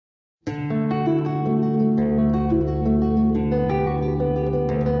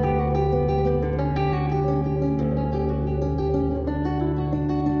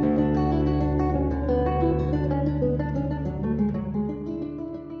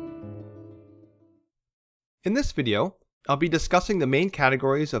In this video, I'll be discussing the main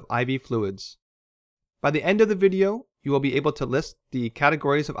categories of IV fluids. By the end of the video, you will be able to list the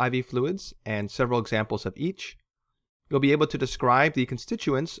categories of IV fluids and several examples of each. You'll be able to describe the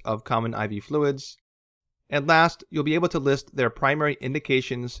constituents of common IV fluids. And last, you'll be able to list their primary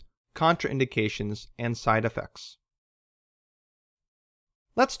indications, contraindications, and side effects.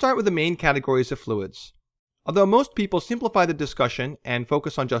 Let's start with the main categories of fluids. Although most people simplify the discussion and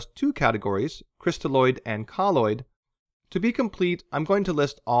focus on just two categories, crystalloid and colloid, to be complete, I'm going to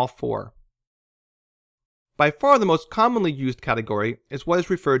list all four. By far the most commonly used category is what is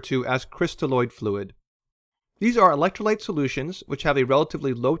referred to as crystalloid fluid. These are electrolyte solutions which have a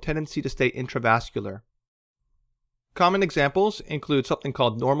relatively low tendency to stay intravascular. Common examples include something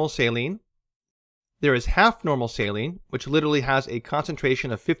called normal saline. There is half normal saline, which literally has a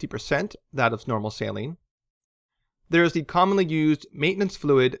concentration of 50% that of normal saline. There is the commonly used maintenance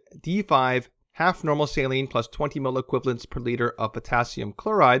fluid D5 half normal saline plus 20 milliequivalents per liter of potassium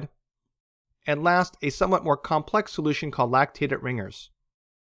chloride. And last, a somewhat more complex solution called lactated ringers.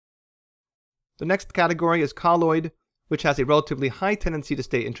 The next category is colloid, which has a relatively high tendency to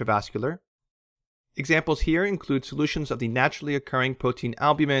stay intravascular. Examples here include solutions of the naturally occurring protein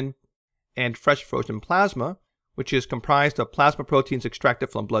albumin and fresh frozen plasma, which is comprised of plasma proteins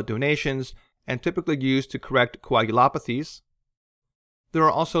extracted from blood donations and typically used to correct coagulopathies. There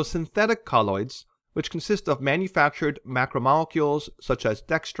are also synthetic colloids, which consist of manufactured macromolecules such as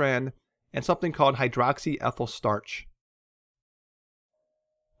dextran and something called hydroxyethyl starch.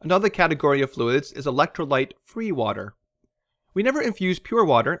 Another category of fluids is electrolyte-free water. We never infuse pure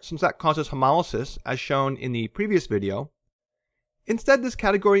water since that causes hemolysis, as shown in the previous video. Instead, this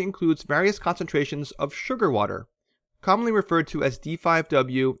category includes various concentrations of sugar water, commonly referred to as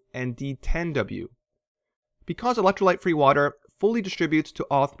D5W and D10W. Because electrolyte-free water fully distributes to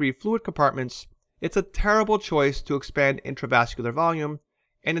all three fluid compartments, it's a terrible choice to expand intravascular volume,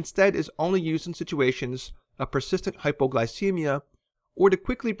 and instead is only used in situations of persistent hypoglycemia or to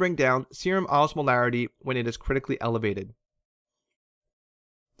quickly bring down serum osmolarity when it is critically elevated.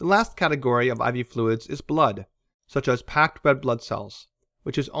 The last category of IV fluids is blood, such as packed red blood cells,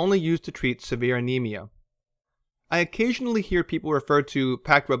 which is only used to treat severe anemia. I occasionally hear people refer to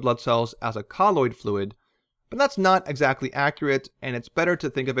packed red blood cells as a colloid fluid, but that's not exactly accurate, and it's better to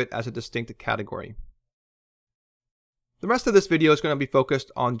think of it as a distinct category. The rest of this video is going to be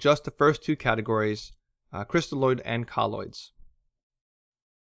focused on just the first two categories, crystalloid and colloids.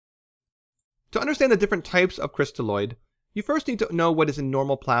 To understand the different types of crystalloid, you first need to know what is in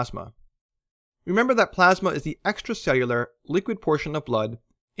normal plasma. Remember that plasma is the extracellular, liquid portion of blood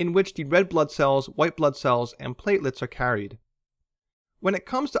in which the red blood cells, white blood cells, and platelets are carried. When it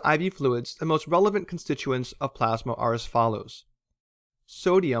comes to IV fluids, the most relevant constituents of plasma are as follows.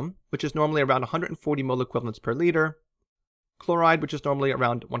 Sodium, which is normally around 140 milliequivalents per liter. Chloride, which is normally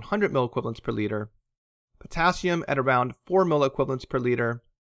around 100 milliequivalents per liter. Potassium at around 4 milliequivalents per liter.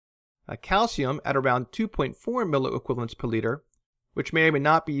 Calcium at around 2.4 milliequivalents per liter, which may or may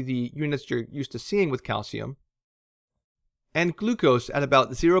not be the units you're used to seeing with calcium. And glucose at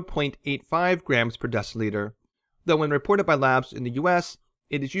about 0.85 grams per deciliter, though when reported by labs in the US,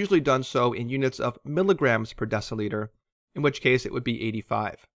 it is usually done so in units of milligrams per deciliter, in which case it would be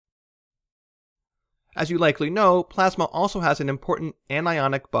 85. As you likely know, plasma also has an important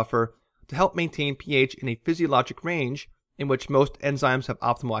anionic buffer to help maintain pH in a physiologic range in which most enzymes have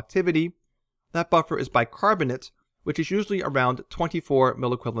optimal activity. That buffer is bicarbonate, which is usually around 24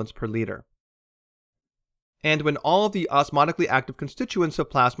 milliequivalents per liter. And when all of the osmotically active constituents of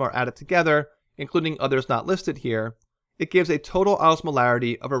plasma are added together, including others not listed here, it gives a total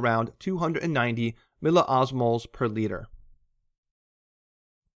osmolarity of around 290 milliosmoles per liter.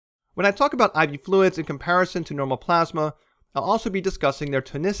 When I talk about IV fluids in comparison to normal plasma, I'll also be discussing their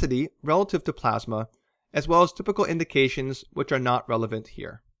tonicity relative to plasma, as well as typical indications which are not relevant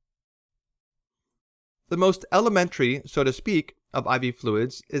here. The most elementary, so to speak, of IV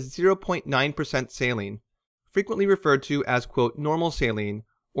fluids is 0.9% saline, frequently referred to as, quote, normal saline,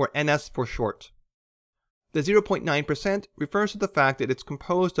 or NS for short. The 0.9% refers to the fact that it's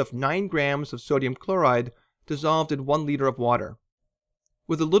composed of 9 grams of sodium chloride dissolved in 1 liter of water.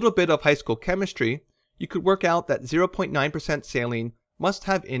 With a little bit of high school chemistry, you could work out that 0.9% saline must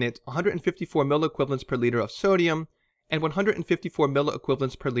have in it 154 milliequivalents per liter of sodium and 154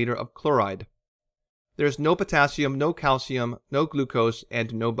 milliequivalents per liter of chloride. There is no potassium, no calcium, no glucose,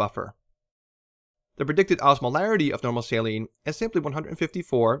 and no buffer. The predicted osmolarity of normal saline is simply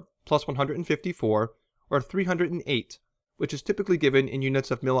 154 plus 154, or 308, which is typically given in units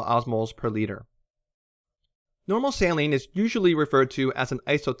of milliosmoles per liter. Normal saline is usually referred to as an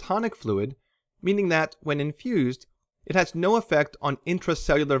isotonic fluid, meaning that when infused, it has no effect on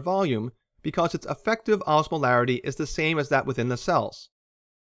intracellular volume because its effective osmolarity is the same as that within the cells.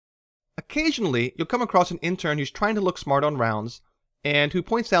 Occasionally, you'll come across an intern who's trying to look smart on rounds and who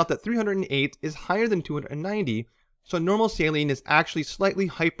points out that 308 is higher than 290, so normal saline is actually slightly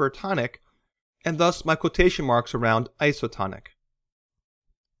hypertonic, and thus my quotation marks around isotonic.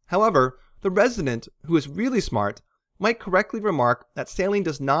 However, the resident, who is really smart, might correctly remark that saline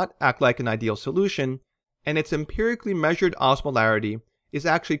does not act like an ideal solution, and its empirically measured osmolarity is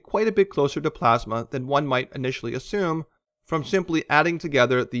actually quite a bit closer to plasma than one might initially assume from simply adding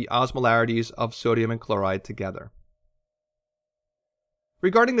together the osmolarities of sodium and chloride together.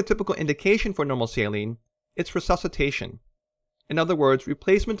 Regarding the typical indication for normal saline, it's resuscitation. In other words,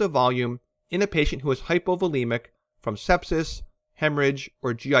 replacement of volume in a patient who is hypovolemic from sepsis, hemorrhage,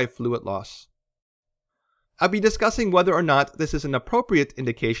 or GI fluid loss. I'll be discussing whether or not this is an appropriate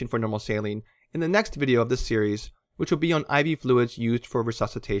indication for normal saline in the next video of this series, which will be on IV fluids used for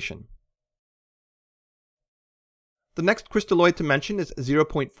resuscitation. The next crystalloid to mention is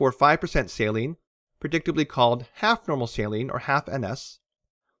 0.45% saline, predictably called half normal saline or half NS.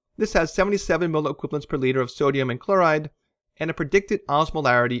 This has 77 milliequivalents per liter of sodium and chloride and a predicted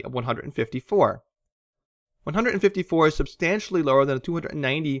osmolarity of 154. 154 is substantially lower than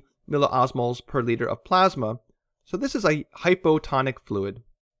 290 milliosmoles per liter of plasma, so this is a hypotonic fluid.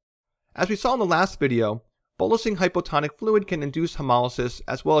 As we saw in the last video, bolusing hypotonic fluid can induce hemolysis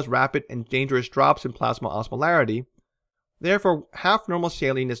as well as rapid and dangerous drops in plasma osmolarity. Therefore, half normal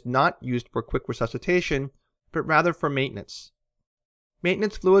saline is not used for quick resuscitation, but rather for maintenance.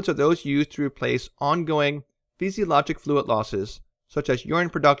 Maintenance fluids are those used to replace ongoing physiologic fluid losses, such as urine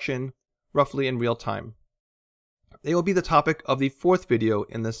production, roughly in real time. They will be the topic of the fourth video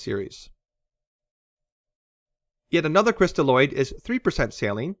in this series. Yet another crystalloid is 3%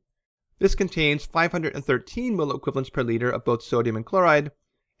 saline. This contains 513 milliequivalents per liter of both sodium and chloride,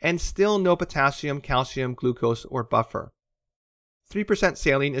 and still no potassium, calcium, glucose, or buffer. 3%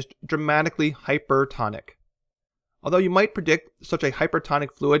 saline is dramatically hypertonic. Although you might predict such a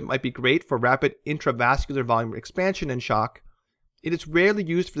hypertonic fluid might be great for rapid intravascular volume expansion and shock, it is rarely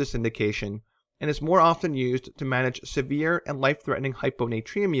used for this indication and is more often used to manage severe and life-threatening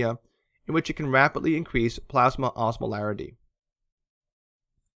hyponatremia, in which it can rapidly increase plasma osmolarity.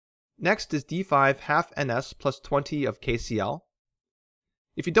 Next is D5 half NS plus 20 of KCl.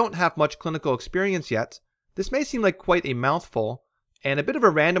 If you don't have much clinical experience yet, this may seem like quite a mouthful and a bit of a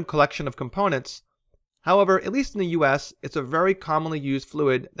random collection of components. However, at least in the US, it's a very commonly used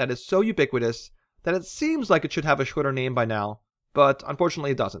fluid that is so ubiquitous that it seems like it should have a shorter name by now, but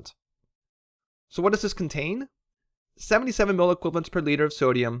unfortunately it doesn't. So what does this contain? 77 milliequivalents per liter of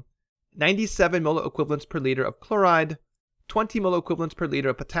sodium, 97 milliequivalents per liter of chloride, 20 milliequivalents per liter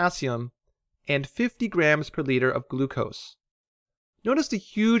of potassium, and 50 grams per liter of glucose. Notice the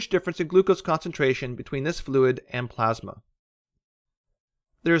huge difference in glucose concentration between this fluid and plasma.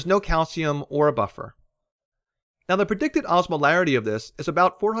 There is no calcium or a buffer. Now the predicted osmolarity of this is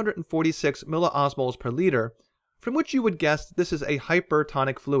about 446 milliosmoles per liter, from which you would guess this is a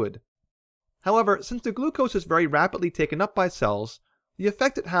hypertonic fluid. However, since the glucose is very rapidly taken up by cells, the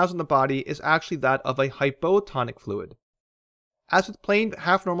effect it has on the body is actually that of a hypotonic fluid. As with plain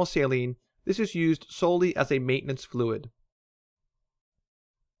half-normal saline, this is used solely as a maintenance fluid.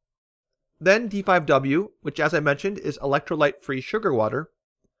 Then D5W, which as I mentioned is electrolyte-free sugar water.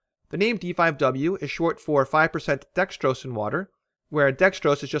 The name D5W is short for 5% dextrose in water, where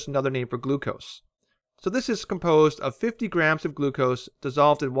dextrose is just another name for glucose. So this is composed of 50 grams of glucose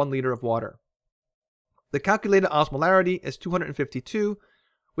dissolved in 1 liter of water. The calculated osmolarity is 252,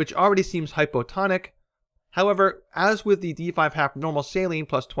 which already seems hypotonic. However, as with the D5 half normal saline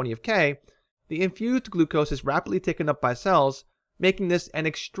plus 20 of K, the infused glucose is rapidly taken up by cells, making this an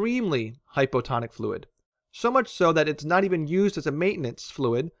extremely hypotonic fluid. So much so that it's not even used as a maintenance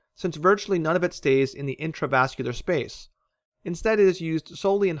fluid, since virtually none of it stays in the intravascular space. Instead, it is used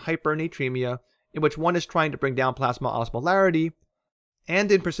solely in hypernatremia, in which one is trying to bring down plasma osmolarity, and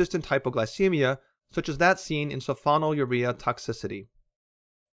in persistent hypoglycemia, such as that seen in sulfonylurea toxicity.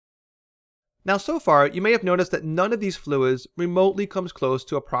 Now so far, you may have noticed that none of these fluids remotely comes close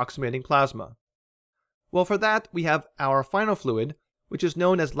to approximating plasma. Well, for that, we have our final fluid, which is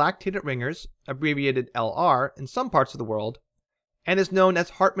known as lactated ringers, abbreviated LR in some parts of the world, and is known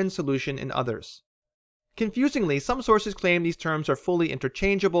as Hartmann solution in others. Confusingly, some sources claim these terms are fully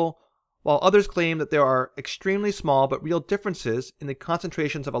interchangeable, while others claim that there are extremely small but real differences in the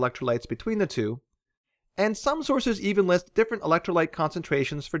concentrations of electrolytes between the two, and some sources even list different electrolyte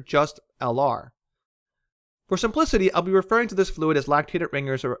concentrations for just LR. For simplicity, I'll be referring to this fluid as lactated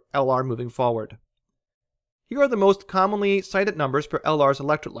ringers, or LR, moving forward. Here are the most commonly cited numbers for LR's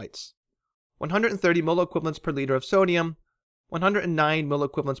electrolytes: 130 milliequivalents per liter of sodium, 109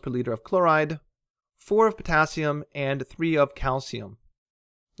 milliequivalents per liter of chloride, 4 of potassium, and 3 of calcium.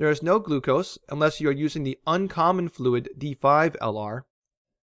 There is no glucose unless you are using the uncommon fluid D5-LR.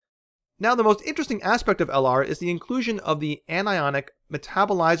 Now, the most interesting aspect of LR is the inclusion of the anionic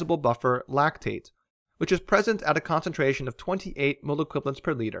metabolizable buffer lactate, which is present at a concentration of 28 milliequivalents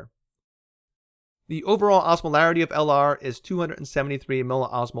per liter. The overall osmolarity of LR is 273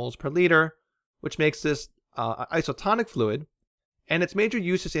 milliosmoles per liter, which makes this isotonic fluid, and its major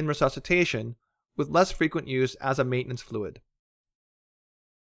use is in resuscitation, with less frequent use as a maintenance fluid.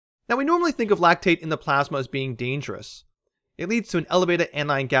 Now, we normally think of lactate in the plasma as being dangerous. It leads to an elevated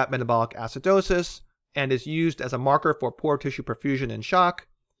anion gap metabolic acidosis and is used as a marker for poor tissue perfusion and shock.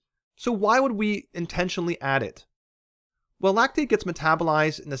 So why would we intentionally add it? Well, lactate gets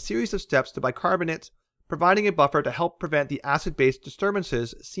metabolized in a series of steps to bicarbonate, providing a buffer to help prevent the acid-base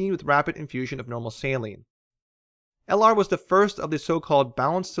disturbances seen with rapid infusion of normal saline. LR was the first of the so-called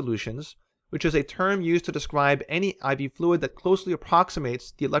balanced solutions, which is a term used to describe any IV fluid that closely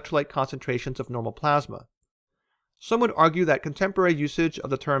approximates the electrolyte concentrations of normal plasma. Some would argue that contemporary usage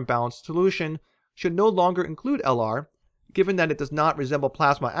of the term balanced solution should no longer include LR, given that it does not resemble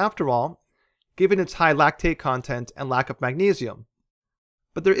plasma after all, given its high lactate content and lack of magnesium.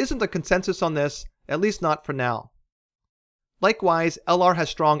 But there isn't a consensus on this, at least not for now. Likewise, LR has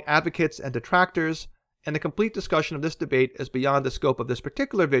strong advocates and detractors, and a complete discussion of this debate is beyond the scope of this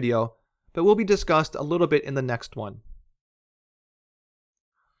particular video, but will be discussed a little bit in the next one.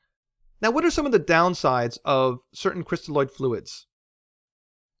 Now, what are some of the downsides of certain crystalloid fluids?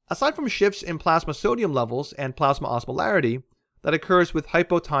 Aside from shifts in plasma sodium levels and plasma osmolarity that occurs with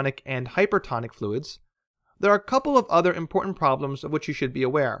hypotonic and hypertonic fluids, there are a couple of other important problems of which you should be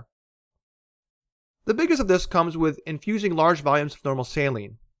aware. The biggest of this comes with infusing large volumes of normal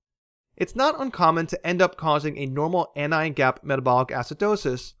saline. It's not uncommon to end up causing a normal anion gap metabolic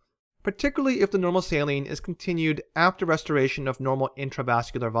acidosis, particularly if the normal saline is continued after restoration of normal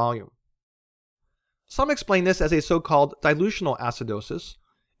intravascular volume. Some explain this as a so-called dilutional acidosis,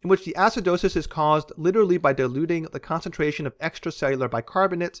 in which the acidosis is caused literally by diluting the concentration of extracellular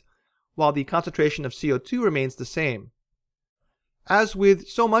bicarbonate while the concentration of CO2 remains the same. As with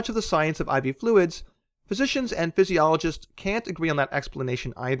so much of the science of IV fluids, physicians and physiologists can't agree on that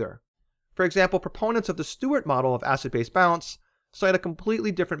explanation either. For example, proponents of the Stewart model of acid-base balance cite a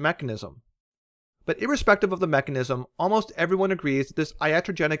completely different mechanism. But irrespective of the mechanism, almost everyone agrees that this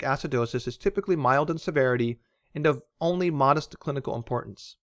iatrogenic acidosis is typically mild in severity and of only modest clinical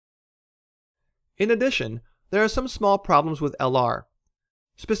importance. In addition, there are some small problems with LR.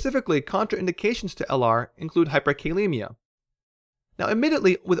 Specifically, contraindications to LR include hyperkalemia. Now,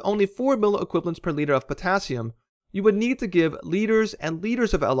 admittedly, with only 4 milliequivalents per liter of potassium, you would need to give liters and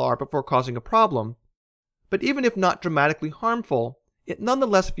liters of LR before causing a problem, but even if not dramatically harmful, it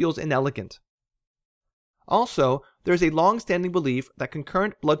nonetheless feels inelegant. Also, there is a long-standing belief that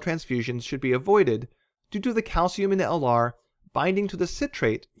concurrent blood transfusions should be avoided due to the calcium in the LR binding to the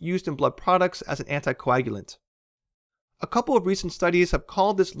citrate used in blood products as an anticoagulant. A couple of recent studies have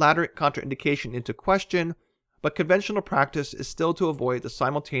called this latter contraindication into question, but conventional practice is still to avoid the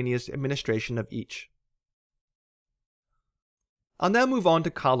simultaneous administration of each. I'll now move on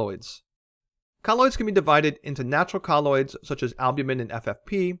to colloids. Colloids can be divided into natural colloids such as albumin and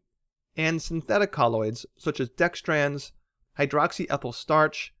FFP, and synthetic colloids such as dextrans, hydroxyethyl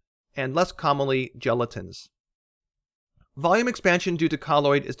starch, and less commonly gelatins. Volume expansion due to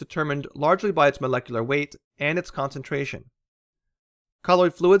colloid is determined largely by its molecular weight and its concentration.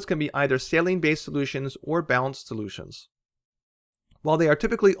 Colloid fluids can be either saline-based solutions or balanced solutions. While they are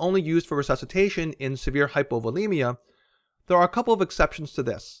typically only used for resuscitation in severe hypovolemia, there are a couple of exceptions to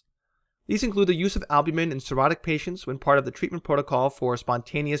this. These include the use of albumin in cirrhotic patients when part of the treatment protocol for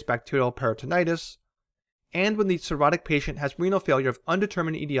spontaneous bacterial peritonitis, and when the cirrhotic patient has renal failure of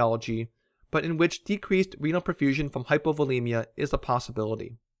undetermined etiology, but in which decreased renal perfusion from hypovolemia is a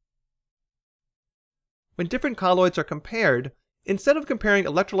possibility. When different colloids are compared, instead of comparing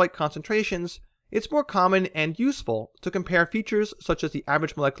electrolyte concentrations, it's more common and useful to compare features such as the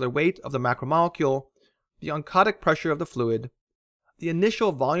average molecular weight of the macromolecule, the oncotic pressure of the fluid, the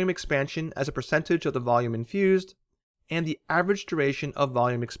initial volume expansion as a percentage of the volume infused, and the average duration of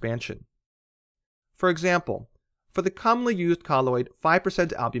volume expansion. For example, for the commonly used colloid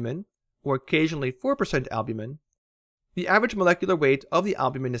 5% albumin, or occasionally 4% albumin, the average molecular weight of the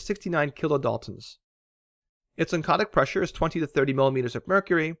albumin is 69 kilodaltons. Its oncotic pressure is 20 to 30 millimeters of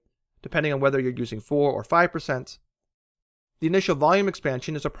mercury, depending on whether you're using 4 or 5%. The initial volume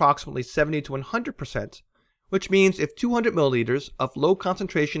expansion is approximately 70 to 100%, which means if 200 milliliters of low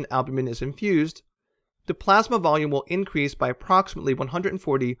concentration albumin is infused, the plasma volume will increase by approximately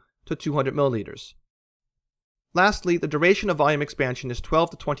 140 to 200 milliliters. Lastly, the duration of volume expansion is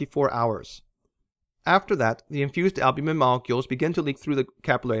 12 to 24 hours. After that, the infused albumin molecules begin to leak through the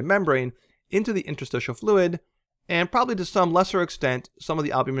capillary membrane into the interstitial fluid, and probably to some lesser extent, some of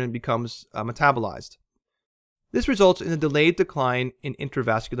the albumin becomes metabolized. This results in a delayed decline in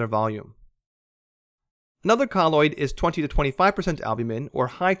intravascular volume. Another colloid is 20 to 25% albumin, or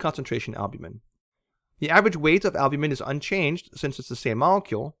high concentration albumin. The average weight of albumin is unchanged since it's the same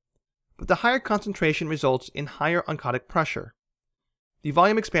molecule, but the higher concentration results in higher oncotic pressure. The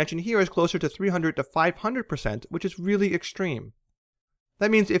volume expansion here is closer to 300 to 500%, which is really extreme. That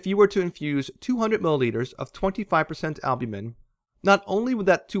means if you were to infuse 200 milliliters of 25% albumin, not only would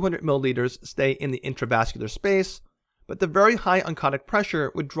that 200 milliliters stay in the intravascular space, but the very high oncotic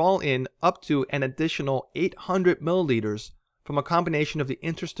pressure would draw in up to an additional 800 milliliters from a combination of the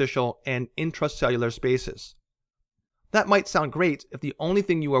interstitial and intracellular spaces. That might sound great if the only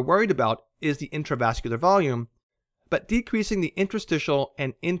thing you are worried about is the intravascular volume, but decreasing the interstitial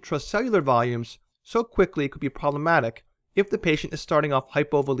and intracellular volumes so quickly could be problematic if the patient is starting off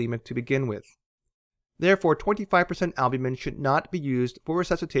hypovolemic to begin with. Therefore, 25% albumin should not be used for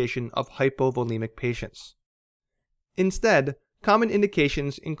resuscitation of hypovolemic patients. Instead, common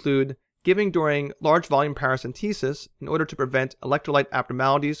indications include giving during large volume paracentesis in order to prevent electrolyte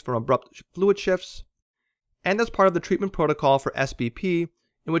abnormalities from abrupt fluid shifts, and as part of the treatment protocol for SBP,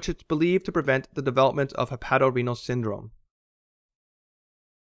 in which it's believed to prevent the development of hepatorenal syndrome.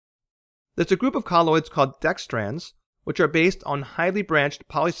 There's a group of colloids called dextrans, which are based on highly branched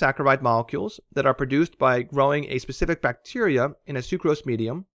polysaccharide molecules that are produced by growing a specific bacteria in a sucrose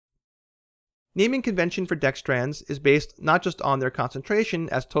medium. Naming convention for dextrans is based not just on their concentration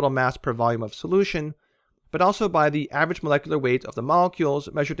as total mass per volume of solution, but also by the average molecular weight of the molecules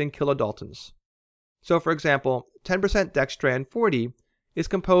measured in kilodaltons. So for example, 10% dextran 40 is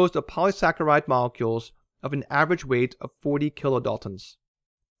composed of polysaccharide molecules of an average weight of 40 kilodaltons.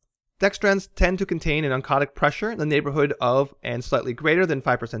 Dextrans tend to contain an oncotic pressure in the neighborhood of and slightly greater than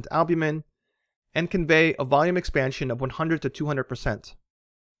 5% albumin, and convey a volume expansion of 100 to 200%.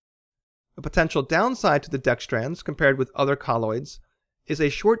 A potential downside to the dextrans compared with other colloids is a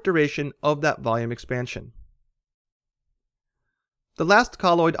short duration of that volume expansion. The last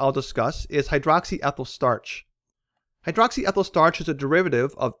colloid I'll discuss is hydroxyethyl starch. Hydroxyethyl starch is a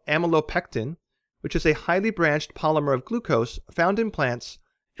derivative of amylopectin, which is a highly branched polymer of glucose found in plants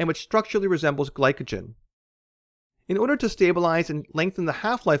and which structurally resembles glycogen. In order to stabilize and lengthen the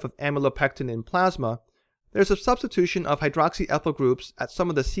half-life of amylopectin in plasma, there's a substitution of hydroxyethyl groups at some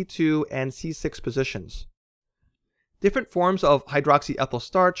of the C2 and C6 positions. Different forms of hydroxyethyl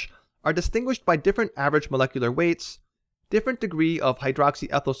starch are distinguished by different average molecular weights, different degree of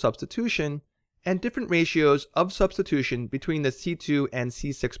hydroxyethyl substitution, and different ratios of substitution between the C2 and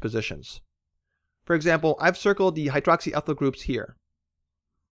C6 positions. For example, I've circled the hydroxyethyl groups here.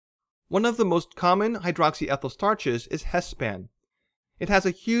 One of the most common hydroxyethyl starches is Hespan. It has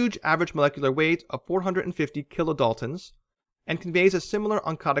a huge average molecular weight of 450 kilodaltons and conveys a similar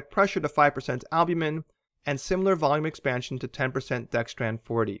oncotic pressure to 5% albumin and similar volume expansion to 10% dextran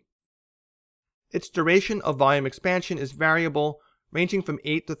 40. Its duration of volume expansion is variable, ranging from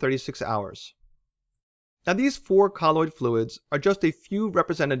 8 to 36 hours. Now these 4 colloid fluids are just a few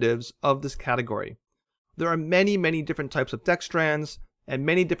representatives of this category. There are many different types of dextrans and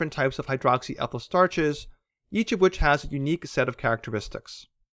many different types of hydroxyethyl starches, each of which has a unique set of characteristics.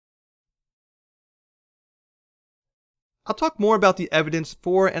 I'll talk more about the evidence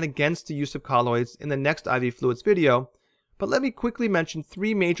for and against the use of colloids in the next IV fluids video, but let me quickly mention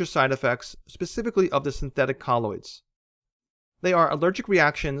 3 major side effects specifically of the synthetic colloids. They are allergic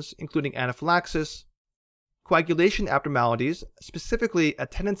reactions, including anaphylaxis, coagulation abnormalities, specifically a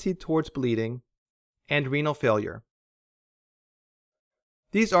tendency towards bleeding, and renal failure.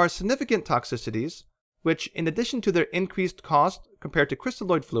 These are significant toxicities, which, in addition to their increased cost compared to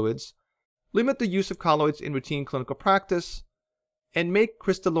crystalloid fluids, limit the use of colloids in routine clinical practice, and make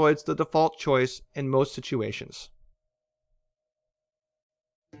crystalloids the default choice in most situations.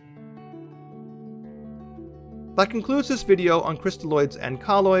 That concludes this video on crystalloids and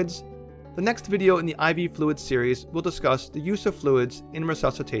colloids. The next video in the IV fluids series will discuss the use of fluids in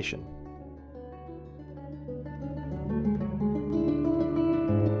resuscitation.